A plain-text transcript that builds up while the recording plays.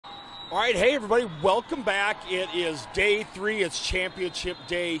All right, hey everybody, welcome back. It is day 3. It's championship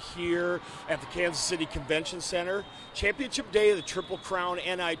day here at the Kansas City Convention Center. Championship day of the Triple Crown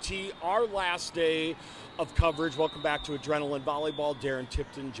NIT, our last day of coverage. Welcome back to Adrenaline Volleyball. Darren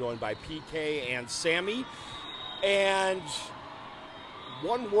Tipton joined by PK and Sammy. And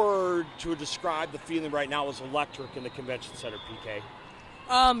one word to describe the feeling right now is electric in the Convention Center, PK.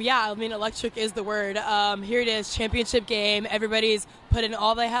 Yeah, I mean, electric is the word. Here it is, championship game. Everybody's putting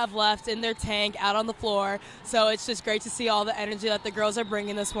all they have left in their tank out on the floor. So it's just great to see all the energy that the girls are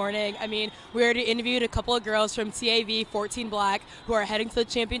bringing this morning. I mean, we already interviewed a couple of girls from TAV 14 Black who are heading to the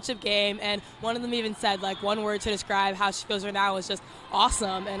championship game. And one of them even said, like, one word to describe how she feels right now is just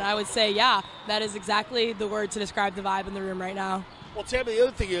awesome. And I would say, yeah, that is exactly the word to describe the vibe in the room right now. Well, Tammy, the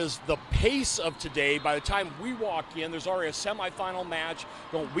other thing is the pace of today. By the time we walk in, there's already a semifinal match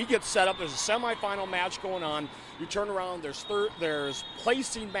going. We get set up. There's a semifinal match going on. You turn around. There's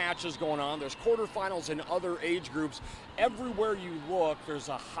placing matches going on. There's quarterfinals in other age groups. Everywhere you look, there's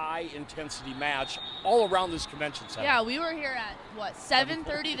a high-intensity match all around this convention center. Yeah, we were here at,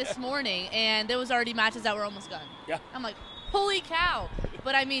 7:30 this morning, and there was already matches that were almost done. Yeah. I'm like, holy cow.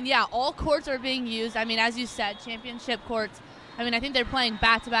 But, I mean, yeah, all courts are being used. I mean, as you said, championship courts. I mean, I think they're playing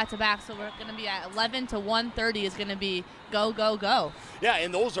back-to-back-to-back, so we're going to be at 11 to 1:30 is going to be go, go, go. Yeah,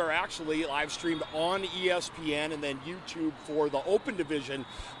 and those are actually live streamed on ESPN and then YouTube for the Open Division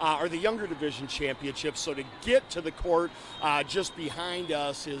or the Younger Division Championship. So to get to the court just behind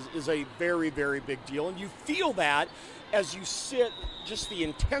us is a very, very big deal. And you feel that as you sit, just the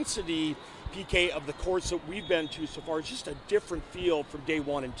intensity, PK, of the courts that we've been to so far. It's just a different feel from day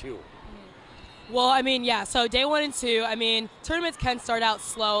 1 and 2. Well, I mean, yeah, so day 1 and 2, I mean, tournaments can start out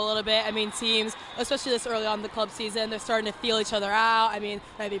slow a little bit. I mean, teams, especially this early on in the club season, they're starting to feel each other out. I mean,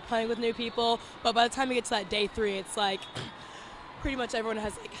 maybe playing with new people. But by the time you get to that day 3, it's like pretty much everyone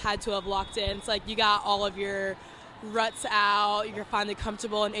has had to have locked in. It's like you got all of your ruts out, you're finally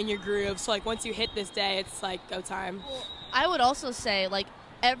comfortable and in your groove. So, like, once you hit this day, it's like go time. Well, I would also say, like,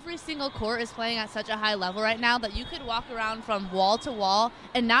 every single court is playing at such a high level right now that you could walk around from wall to wall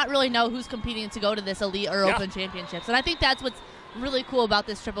and not really know who's competing to go to this elite or open championships. And I think that's what's really cool about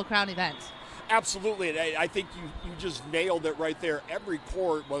this Triple Crown event. Absolutely, and I think you just nailed it right there. Every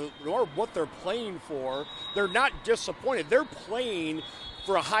court, or what they're playing for, they're not disappointed. They're playing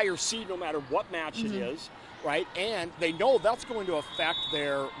for a higher seed no matter what match it is, right? And they know that's going to affect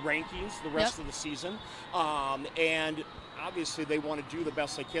their rankings the rest of the season. And obviously, they want to do the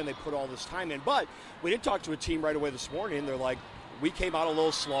best they can. They put all this time in. But we did talk to a team right away this morning. They're like, we came out a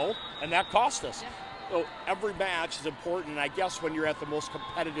little slow, and that cost us. Yeah. So every match is important. And I guess when you're at the most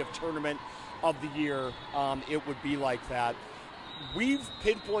competitive tournament of the year, it would be like that. We've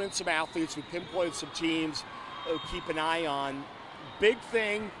pinpointed some athletes. We've pinpointed some teams to keep an eye on. Big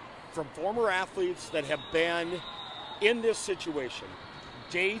thing from former athletes that have been in this situation.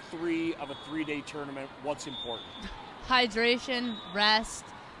 Day 3 of a 3-day tournament, what's important? Hydration, rest,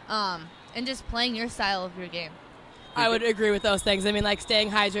 and just playing your style of your game. I would agree with those things. I mean, like, staying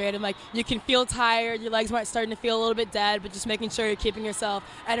hydrated. Like, you can feel tired. Your legs might start to feel a little bit dead, but just making sure you're keeping yourself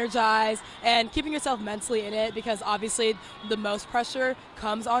energized and keeping yourself mentally in it, because obviously the most pressure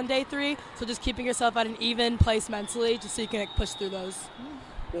comes on day 3. So just keeping yourself at an even place mentally just so you can push through those.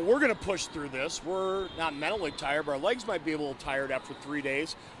 Well, we're going to push through this. We're not mentally tired, but our legs might be a little tired after 3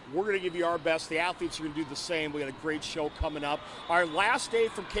 days. We're going to give you our best. The athletes are going to do the same. We got a great show coming up. Our last day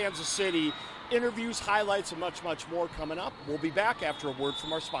from Kansas City. Interviews, highlights, and much, much more coming up. We'll be back after a word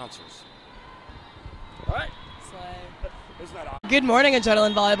from our sponsors. All right. Isn't that awesome? Good morning,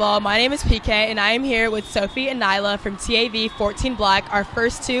 Adrenaline Volleyball. My name is PK, and I am here with Sophie and Nyla from TAV 14 Black, our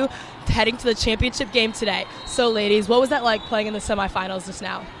first 2 heading to the championship game today. So, ladies, what was that like playing in the semifinals just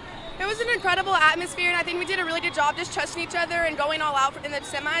now? It was an incredible atmosphere, and I think we did a really good job just trusting each other and going all out in the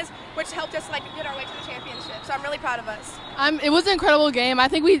semis, which helped us get our way to the championship. So I'm really proud of us. It was an incredible game. I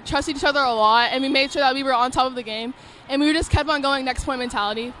think we trusted each other a lot, and we made sure that we were on top of the game, and we just kept on going, next point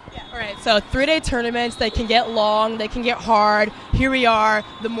mentality. Yeah. All right, so 3-day tournaments, they can get long, they can get hard. Here we are,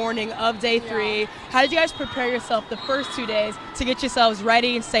 the morning of day 3. How did you guys prepare yourself the first 2 days to get yourselves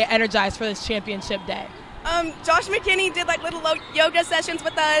ready and stay energized for this championship day? Josh McKinney did little yoga sessions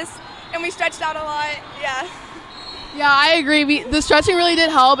with us, and we stretched out a lot. Yeah, I agree. The stretching really did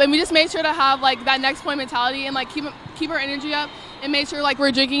help, and we just made sure to have that next point mentality and keep our energy up, and make sure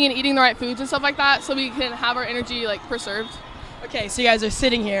we're drinking and eating the right foods and stuff like that, so we can have our energy preserved. Okay, so you guys are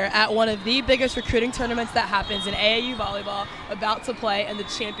sitting here at one of the biggest recruiting tournaments that happens in AAU volleyball, about to play in the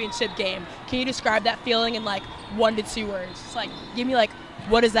championship game. Can you describe that feeling in 1 to 2 words? Just give me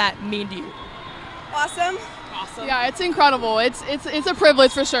what does that mean to you? Awesome. Yeah, it's incredible. It's a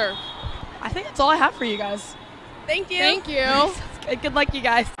privilege for sure. I think that's all I have for you guys. Thank you. Thank you. Good luck, you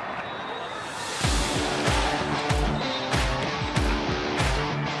guys.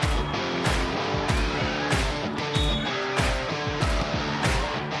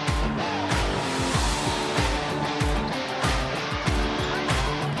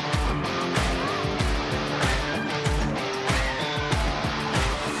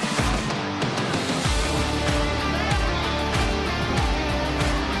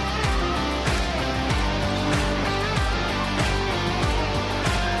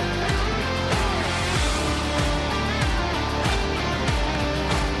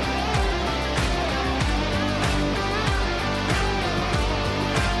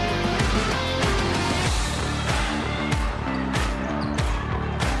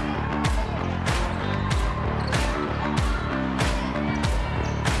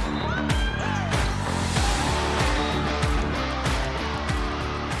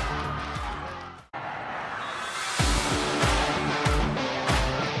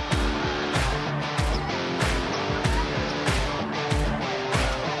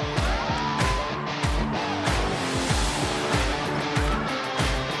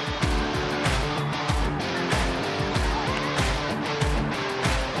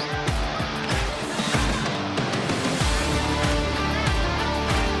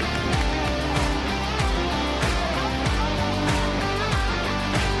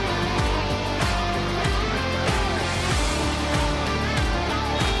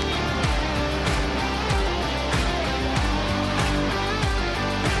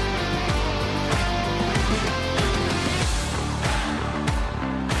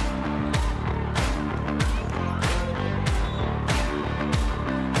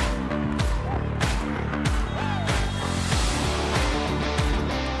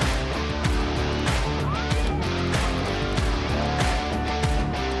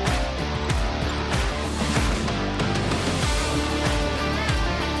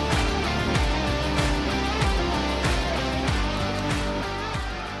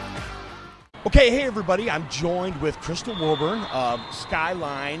 Okay, hey everybody, I'm joined with Crystal Wilburn of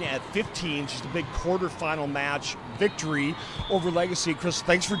Skyline at 15, just a big quarterfinal match victory over Legacy. Crystal,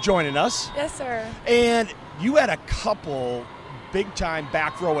 thanks for joining us. Yes, sir. And you had a couple big-time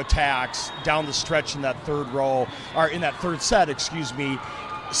back row attacks down the stretch in that third row, or in that third set, excuse me.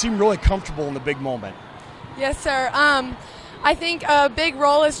 Seemed really comfortable in the big moment. Yes, sir. I think a big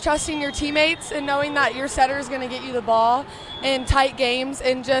role is trusting your teammates and knowing that your setter is going to get you the ball in tight games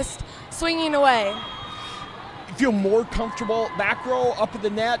and just swinging away. You feel more comfortable back row, up at the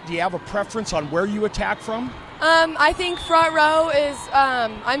net? Do you have a preference on where you attack from? I think front row is,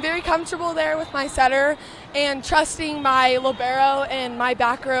 I'm very comfortable there with my setter and trusting my libero and my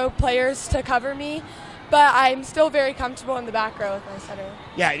back row players to cover me, but I'm still very comfortable in the back row with my setter.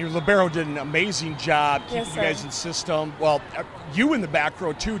 Yeah, your libero did an amazing job keeping you guys in system. Well, you in the back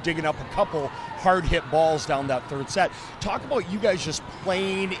row too, digging up a couple hard-hit balls down that third set. Talk about you guys just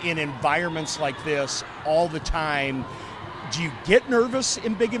playing in environments like this all the time. Do you get nervous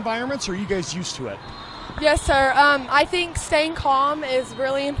in big environments, or are you guys used to it? Yes, sir. I think staying calm is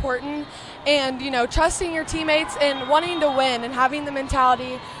really important, and trusting your teammates and wanting to win and having the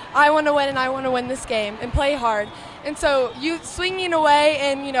mentality, I want to win and I want to win this game and play hard. And so you swinging away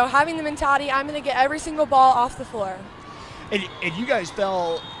and having the mentality, I'm going to get every single ball off the floor. And you guys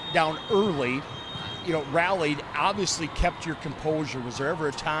fell down early, rallied, obviously kept your composure. Was there ever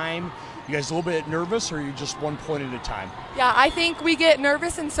a time you guys a little bit nervous, or are you just 1 point at a time? Yeah, I think we get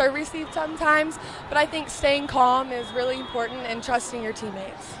nervous in serve receive sometimes, but I think staying calm is really important and trusting your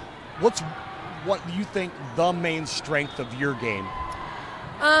teammates. What do you think the main strength of your game?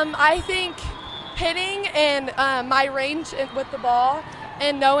 I think hitting and my range with the ball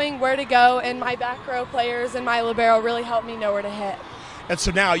and knowing where to go, and my back row players and my libero really help me know where to hit. And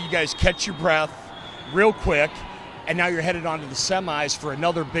so now you guys catch your breath real quick, and now you're headed on to the semis for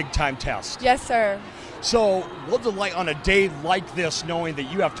another big-time test. Yes, sir. So what's it like on a day like this, knowing that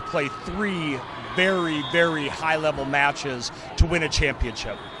you have to play 3 very, very high-level matches to win a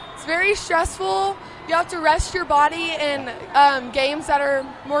championship? It's very stressful. You have to rest your body in games that are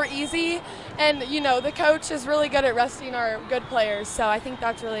more easy. And, the coach is really good at resting our good players, so I think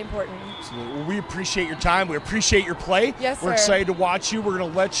that's really important. Absolutely. Well, we appreciate your time. We appreciate your play. Yes, sir. We're excited to watch you. We're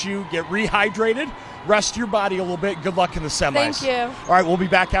going to let you get rehydrated, rest your body a little bit. Good luck in the semis. Thank you. All right, we'll be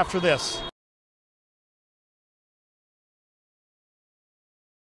back after this.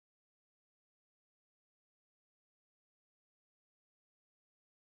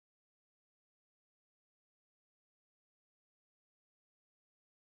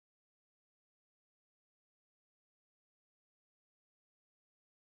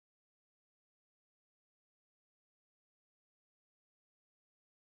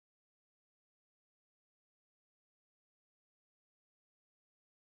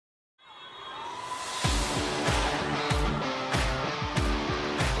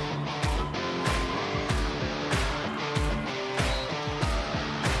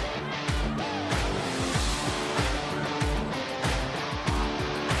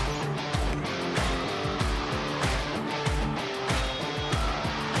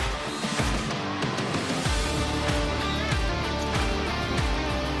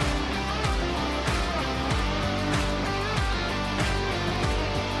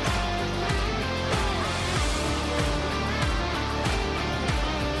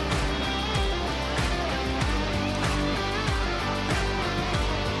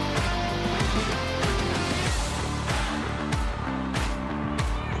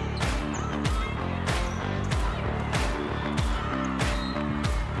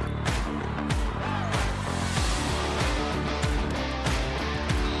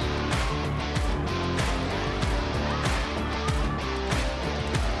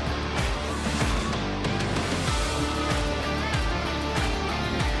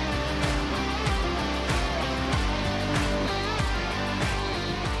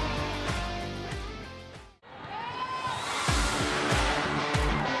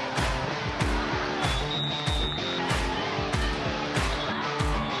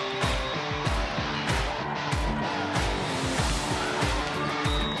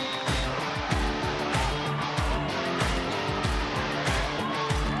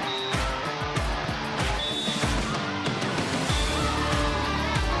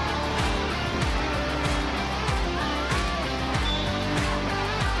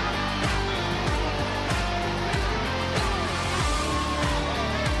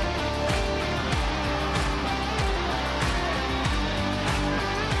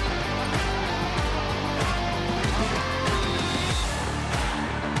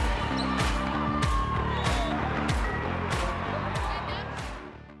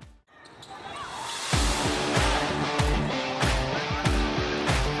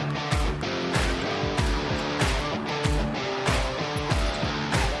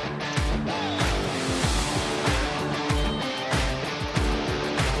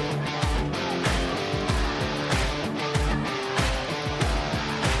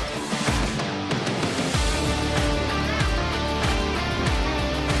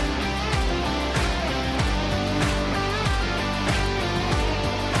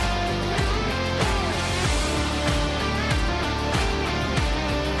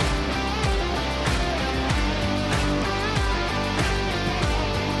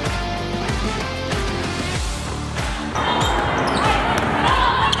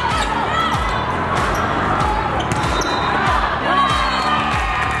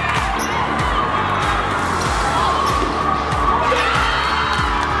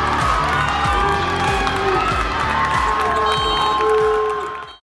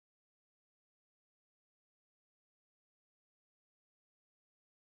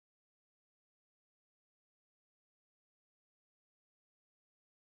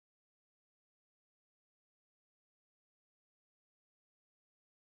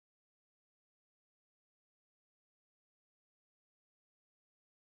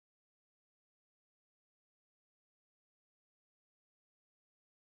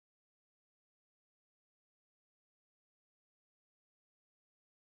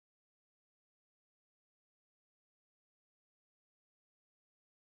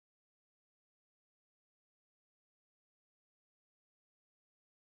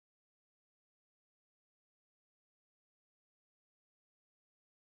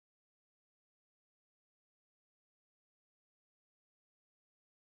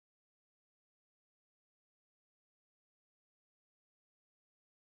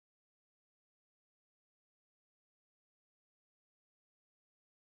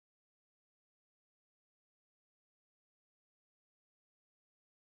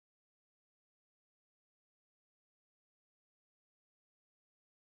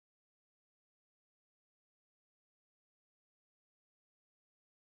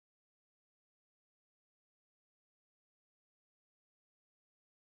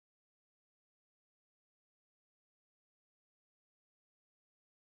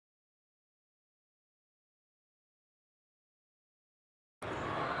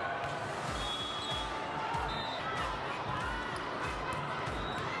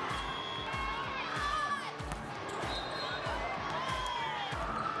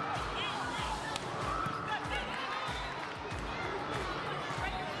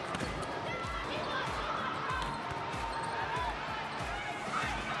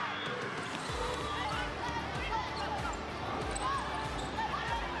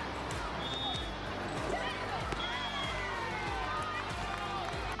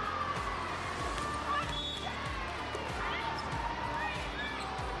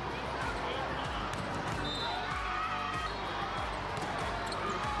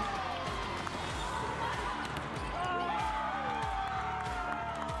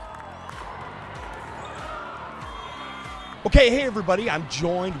 Okay, hey everybody, I'm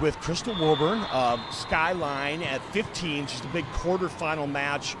joined with Crystal Wilburn of Skyline at 15, just a big quarterfinal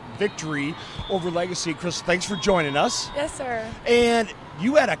match victory over Legacy. Crystal, thanks for joining us. Yes, sir. And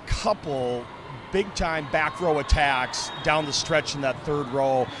you had a couple big-time back row attacks down the stretch in that third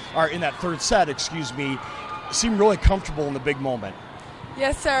row, or in that third set, excuse me. Seemed really comfortable in the big moment.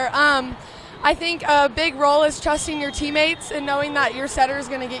 Yes, sir. I think a big role is trusting your teammates and knowing that your setter is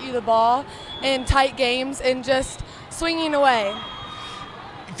going to get you the ball in tight games and just swinging away.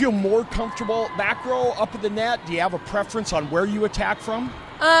 You feel more comfortable back row, up at the net? Do you have a preference on where you attack from?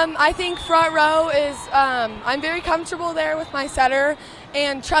 I think front row is, I'm very comfortable there with my setter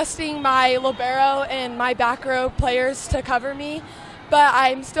and trusting my libero and my back row players to cover me, but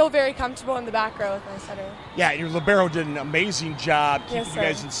I'm still very comfortable in the back row with my setter. Yeah, your libero did an amazing job keeping you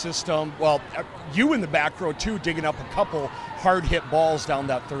guys in system. Well, you in the back row too, digging up a couple hard hit balls down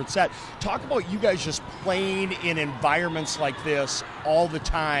that third set. Talk about you guys just playing in environments like this all the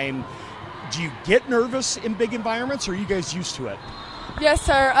time. Do you get nervous in big environments, or are you guys used to it? Yes,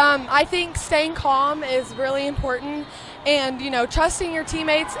 sir. I think staying calm is really important, and trusting your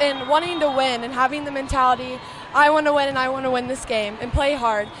teammates and wanting to win and having the mentality, I want to win and I want to win this game and play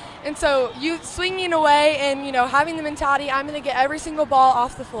hard. And so you swinging away and having the mentality, I'm going to get every single ball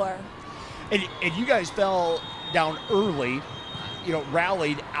off the floor. And you guys fell down early,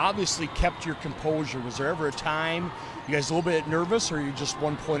 rallied, obviously kept your composure. Was there ever a time you guys a little bit nervous, or are you just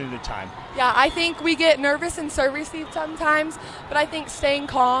 1 point at a time? Yeah, I think we get nervous in serve receive sometimes, but I think staying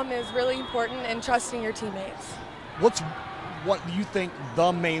calm is really important and trusting your teammates. What do you think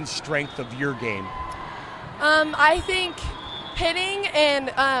the main strength of your game? I think hitting and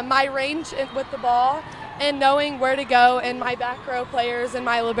my range with the ball and knowing where to go, and my back row players and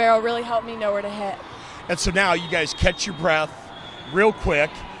my libero really help me know where to hit. And so now you guys catch your breath real quick,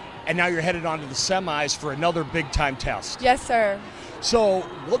 and now you're headed on to the semis for another big-time test. Yes, sir. So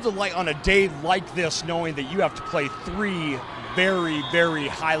what's it like on a day like this, knowing that you have to play 3 very, very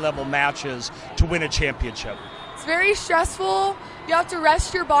high-level matches to win a championship? It's very stressful. You have to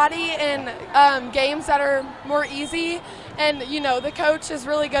rest your body in games that are more easy. And, the coach is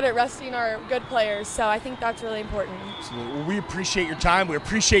really good at resting our good players, so I think that's really important. Absolutely. Well, we appreciate your time. We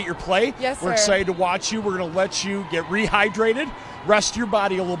appreciate your play. Yes, sir. We're excited to watch you. We're going to let you get rehydrated, rest your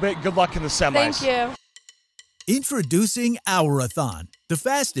body a little bit. Good luck in the semis. Thank you. Introducing Hour-a-thon, the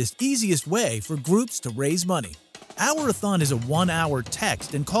fastest, easiest way for groups to raise money. Hour-a-thon is a 1-hour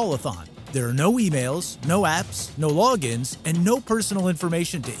text and call-a-thon. There are no emails, no apps, no logins, and no personal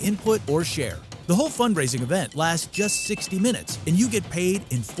information to input or share. The whole fundraising event lasts just 60 minutes, and you get paid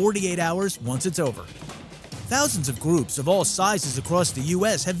in 48 hours once it's over. Thousands of groups of all sizes across the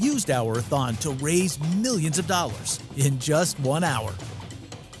U.S. have used Hour-a-thon to raise millions of dollars in just 1 hour.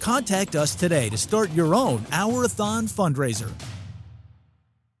 Contact us today to start your own Hour-a-thon fundraiser.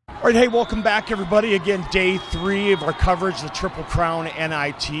 All right, hey, welcome back, everybody. Again, day 3 of our coverage, the Triple Crown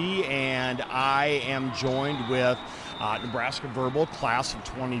NIT, and I am joined with Nebraska Verbal, class of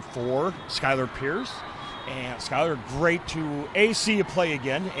 24, Skylar Pierce. And Skylar, great to see you play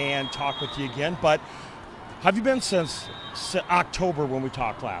again and talk with you again. But how have you been since October when we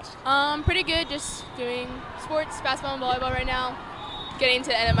talked last? Pretty good, just doing sports, basketball and volleyball right now. Getting to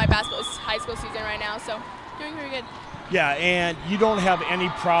the end of my high school season right now, so doing pretty good. Yeah, and you don't have any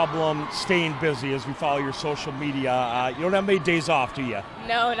problem staying busy as we follow your social media. You don't have many days off, do you?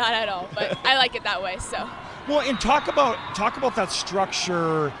 No, not at all, but I like it that way, so. Well, and talk about that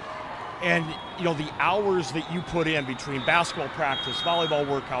structure and, the hours that you put in between basketball practice, volleyball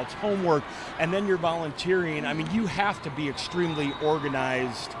workouts, homework, and then you're volunteering. I mean, you have to be extremely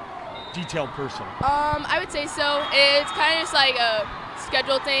organized, detailed person. I would say so. It's kind of just like a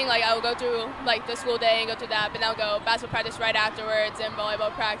schedule thing. Like I will go through the school day and go through that, but then I'll go basketball practice right afterwards and volleyball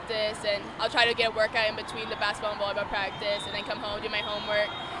practice, and I'll try to get a workout in between the basketball and volleyball practice, and then come home, do my homework.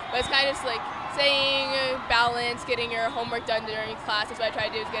 But it's kind of just like staying balanced, getting your homework done during class. That's what I try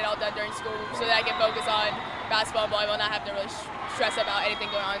to do, is get it all done during school so that I can focus on basketball and volleyball and not have to really stress about anything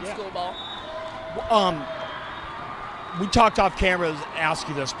going on in school ball. We talked off camera to ask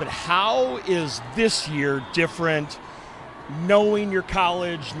you this, but how is this year different, knowing your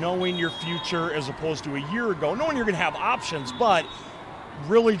college, knowing your future, as opposed to a year ago, knowing you're going to have options, but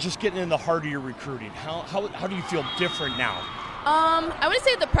really just getting in the heart of your recruiting? How do you feel different now? I wouldn't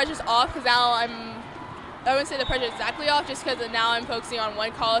say the pressure's off, because now I wouldn't say the pressure is exactly off, just because now I'm focusing on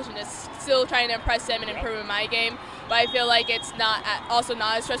one college and just still trying to impress them and improve in my game. But I feel like it's also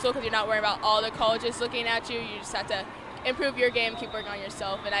not as stressful, because you're not worrying about all the colleges looking at you. You just have to improve your game, keep working on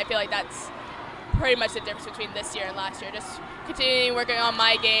yourself, and I feel like that's pretty much the difference between this year and last year. Just continuing working on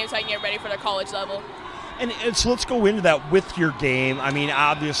my game so I can get ready for the college level. And so let's go into that with your game. I mean,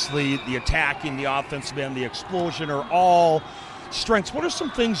 obviously, the attacking, the offensive end, the explosion are all strengths. What are some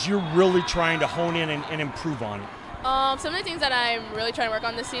things you're really trying to hone in and improve on? Some of the things that I'm really trying to work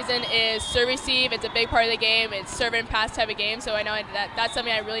on this season is serve receive. It's a big part of the game. It's serve and pass type of game. So I know that's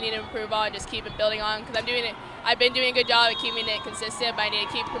something I really need to improve on, just keep building on, because I've been doing a good job at keeping it consistent, but I need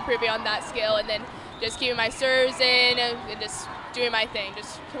to keep improving on that skill, and then just keeping my serves in and just doing my thing.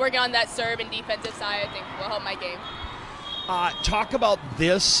 Just working on that serve and defensive side, I think, will help my game. Talk about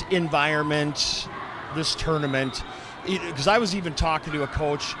this environment, this tournament, because I was even talking to a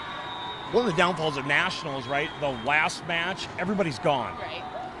coach. One of the downfalls of Nationals, right, the last match, everybody's gone. Right.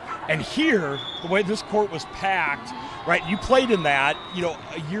 And here, the way this court was packed, right, you played in that,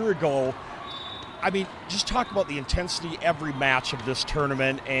 a year ago. I mean, just talk about the intensity every match of this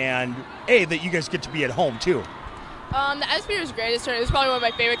tournament, and, that you guys get to be at home, too. The atmosphere is great this tournament. It's probably one of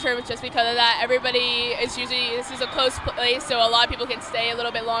my favorite tournaments just because of that. This is a close place, so a lot of people can stay a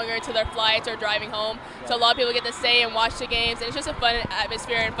little bit longer until their flights or driving home. So a lot of people get to stay and watch the games, and it's just a fun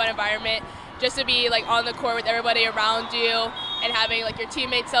atmosphere and fun environment just to be like on the court with everybody around you and having like your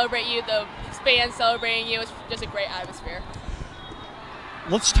teammates celebrate you, the fans celebrating you. It's just a great atmosphere.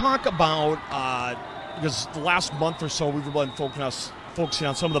 Let's talk about, because the last month or so we've been focusing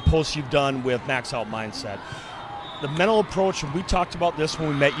on some of the posts you've done with Max Out Mindset. The mental approach, and we talked about this when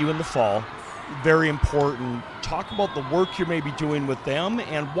we met you in the fall, very important. Talk about the work you're maybe doing with them,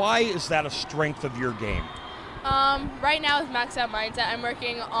 and why is that a strength of your game? Right now with Max Out Mindset, I'm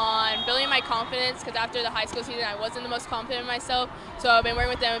working on building my confidence, because after the high school season, I wasn't the most confident in myself. So I've been working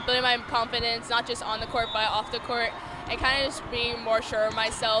with them, building my confidence, not just on the court, but off the court, and kind of just being more sure of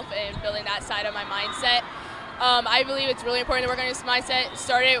myself and building that side of my mindset. I believe it's really important to work on this mindset.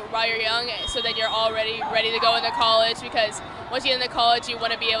 Start it while you're young, so that you're already ready to go into college, because once you get into college, you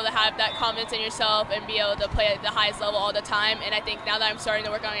want to be able to have that confidence in yourself and be able to play at the highest level all the time. And I think now that I'm starting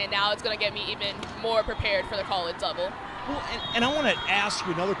to work on it now, it's going to get me even more prepared for the college level. Well, and I want to ask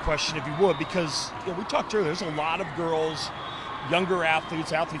you another question, if you would, because we talked earlier, there's a lot of girls, younger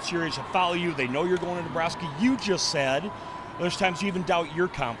athletes your age that follow you. They know you're going to Nebraska. You just said there's times you even doubt your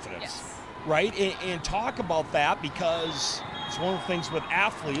confidence. Yes. Right? And talk about that, because it's one of the things with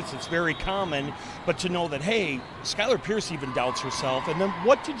athletes, it's very common, but to know that, hey, Skylar Pierce even doubts herself. And then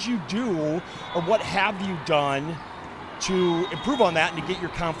what did you do, or what have you done to improve on that and to get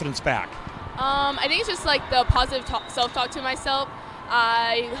your confidence back? I think it's just like the positive self-talk to myself.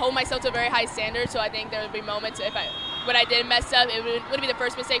 I hold myself to a very high standard, so I think there would be moments when I did mess up, it wouldn't be the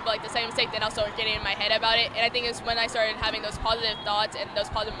first mistake, but like the second mistake, then I'll start getting in my head about it. And I think it's when I started having those positive thoughts and those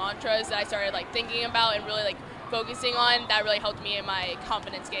positive mantras that I started like thinking about and really like focusing on, that really helped me in my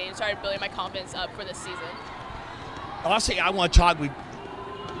confidence game and started building my confidence up for this season. Last thing I want to talk,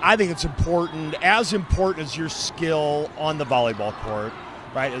 I think it's important as your skill on the volleyball court,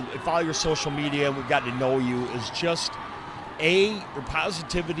 right? Follow your social media, we've got to know you, is just your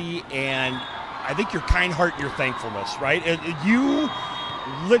positivity, and I think your kind heart and your thankfulness, right? You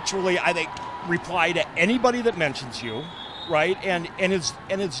literally, I think, reply to anybody that mentions you, right? And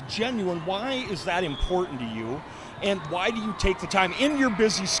it's genuine. Why is that important to you? And why do you take the time in your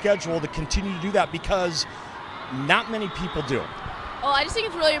busy schedule to continue to do that? Because not many people do. Well, I just think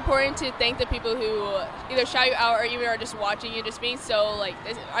it's really important to thank the people who either shout you out or even are just watching you, just being so,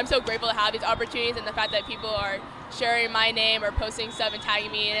 I'm so grateful to have these opportunities, and the fact that people are sharing my name or posting stuff and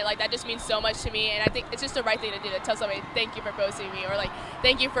tagging me in it, that just means so much to me. And I think it's just the right thing to do, to tell somebody, thank you for posting me, or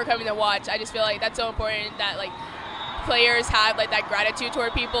thank you for coming to watch. I just feel like that's so important, that players have that gratitude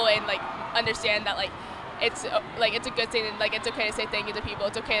toward people, and understand that it's a good thing, and it's okay to say thank you to people.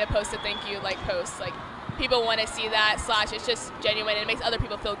 It's okay to post a thank you post. People want to see that, / it's just genuine, and it makes other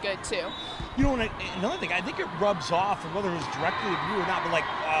people feel good too. Another thing, I think it rubs off, and whether it was directly with you or not,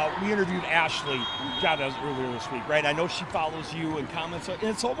 but we interviewed Ashley Chavez earlier this week, right? I know she follows you and comments, and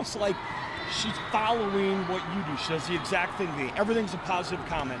it's almost like she's following what you do. She does the exact thing. Everything's a positive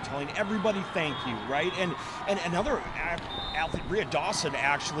comment, telling everybody thank you, right? And another athlete, Bria Dawson,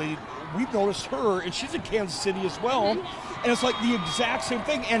 actually, we've noticed her, and she's in Kansas City as well, and it's the exact same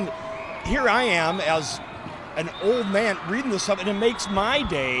thing. And here I am as an old man reading this stuff, and it makes my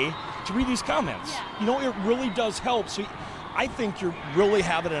day to read these comments. Yeah. It really does help. So I think you're really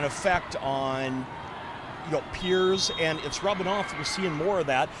having an effect on peers, and it's rubbing off. We're seeing more of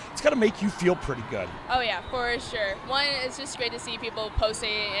that. It's got to make you feel pretty good. Oh yeah, for sure. One, it's just great to see people posting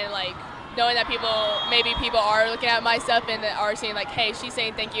and knowing that people are looking at my stuff and are saying hey, she's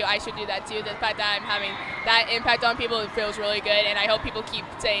saying thank you, I should do that too. The fact that I'm having that impact on people, it feels really good, and I hope people keep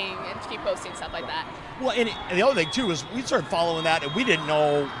saying and keep posting stuff like that. Well, and the other thing too is we started following that, and we didn't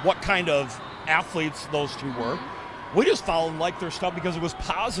know what kind of athletes those two were. We just followed and liked their stuff because it was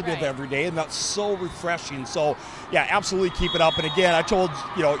positive every day, and that's so refreshing. So, yeah, absolutely keep it up. And again, I told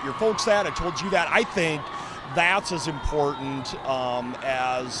your folks that. I told you that. I think that's as important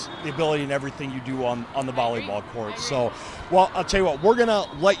as the ability and everything you do on the volleyball court. So, well, I'll tell you what, we're going to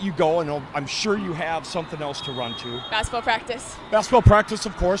let you go, and I'm sure you have something else to run to. Basketball practice. Basketball practice,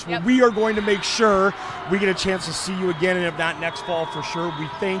 of course. Yep. We are going to make sure we get a chance to see you again, and if not next fall for sure. We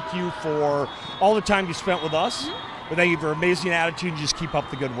thank you for all the time you spent with us. We thank you for amazing attitude, and just keep up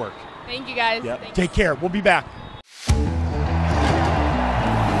the good work. Thank you, guys. Yep. Take care. We'll be back.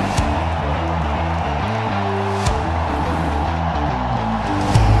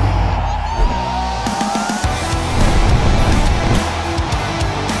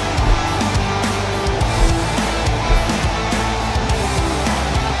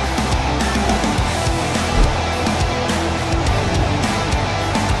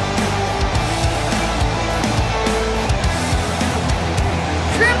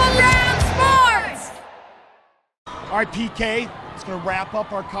 All right, PK, it's going to wrap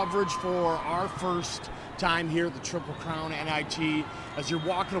up our coverage for our first time here at the Triple Crown NIT. As you're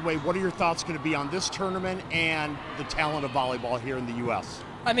walking away, what are your thoughts going to be on this tournament and the talent of volleyball here in the U.S.?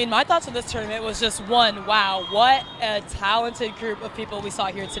 I mean, my thoughts on this tournament was just one, wow, what a talented group of people we saw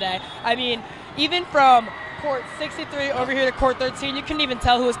here today. I mean, even from court 63 over here to court 13, you couldn't even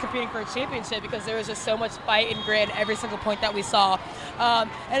tell who was competing for a championship because there was just so much fight and grit in every single point that we saw. And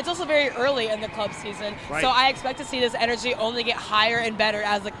it's also very early in the club season, so I expect to see this energy only get higher and better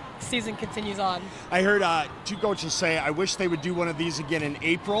as the season continues on. I heard two coaches say, I wish they would do one of these again in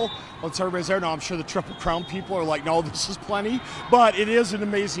April. Once everybody's there, now I'm sure the Triple Crown people are like, no, this is plenty. But it is an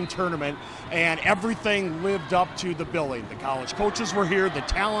amazing tournament, and everything lived up to the billing. The college coaches were here, the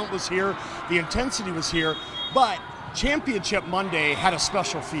talent was here, the intensity was here, but Championship Monday had a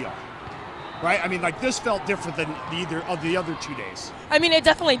special feel. Right? I mean, like, this felt different than either of the other 2 days. I mean, it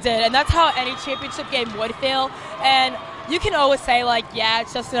definitely did, and that's how any championship game would feel. And you can always say, like, yeah,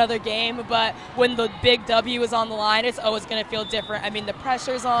 it's just another game, but when the big W is on the line, it's always going to feel different. I mean, the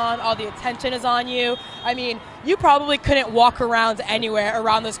pressure's on, all the attention is on you. I mean, you probably couldn't walk around anywhere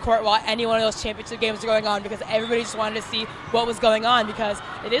around this court while any one of those championship games are going on because everybody just wanted to see what was going on because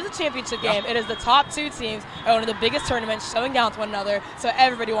it is a championship game. It is the top two teams at one of the biggest tournaments showing down to one another, so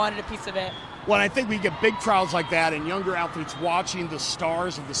everybody wanted a piece of it. Well, I think we get big crowds like that and younger athletes watching the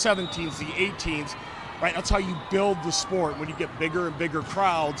stars of the 17s, the 18s, right? That's how you build the sport when you get bigger and bigger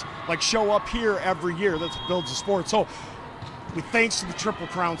crowds, like show up here every year. That builds the sport. So with thanks to the Triple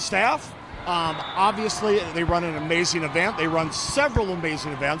Crown staff, obviously they run an amazing event. They run several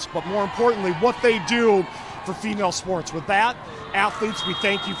amazing events, but more importantly, what they do for female sports. With that, athletes, we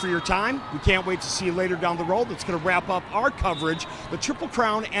thank you for your time. We can't wait to see you later down the road. That's going to wrap up our coverage, the Triple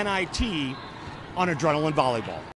Crown NIT on Adrenaline Volleyball.